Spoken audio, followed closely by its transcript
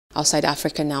Outside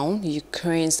Africa now,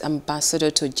 Ukraine's ambassador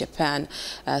to Japan,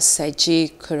 Sergei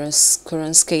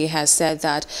Kurensky, has said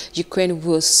that Ukraine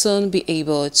will soon be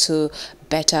able to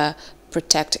better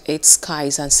protect its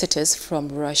skies and cities from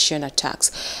Russian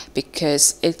attacks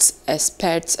because it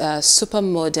expects super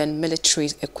modern military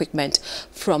equipment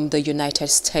from the United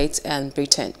States and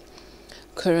Britain.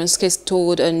 Kurensky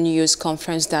told a news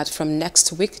conference that from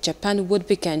next week, Japan would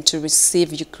begin to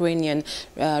receive Ukrainian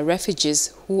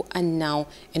refugees who are now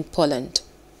in Poland.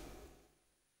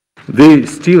 They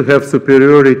still have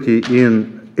superiority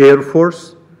in air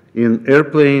force, in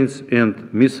airplanes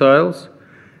and missiles,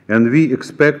 and we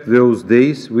expect those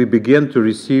days we begin to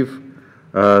receive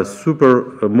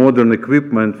super modern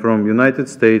equipment from United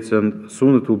States, and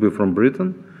soon it will be from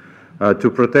Britain, to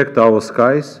protect our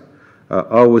skies,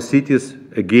 our cities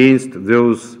against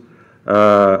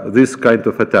this kind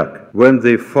of attack. When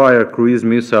they fire cruise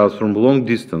missiles from long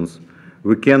distance,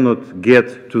 we cannot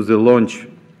get to the launch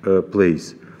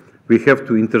place. We have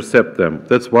to intercept them.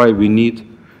 That's why we need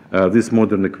this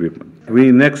modern equipment.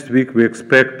 Next week we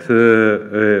expect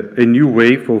a new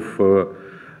wave of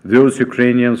those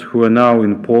Ukrainians who are now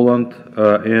in Poland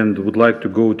and would like to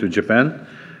go to Japan.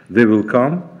 They will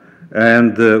come.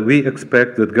 And we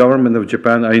expect that government of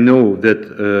Japan, I know that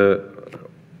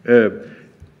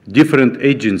different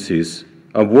agencies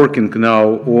are working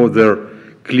now on their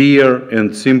clear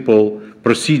and simple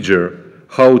procedure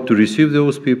how to receive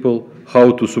those people,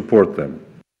 how to support them.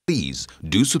 Please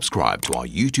do subscribe to our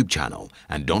YouTube channel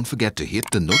and don't forget to hit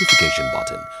the notification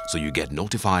button so you get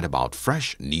notified about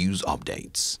fresh news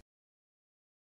updates.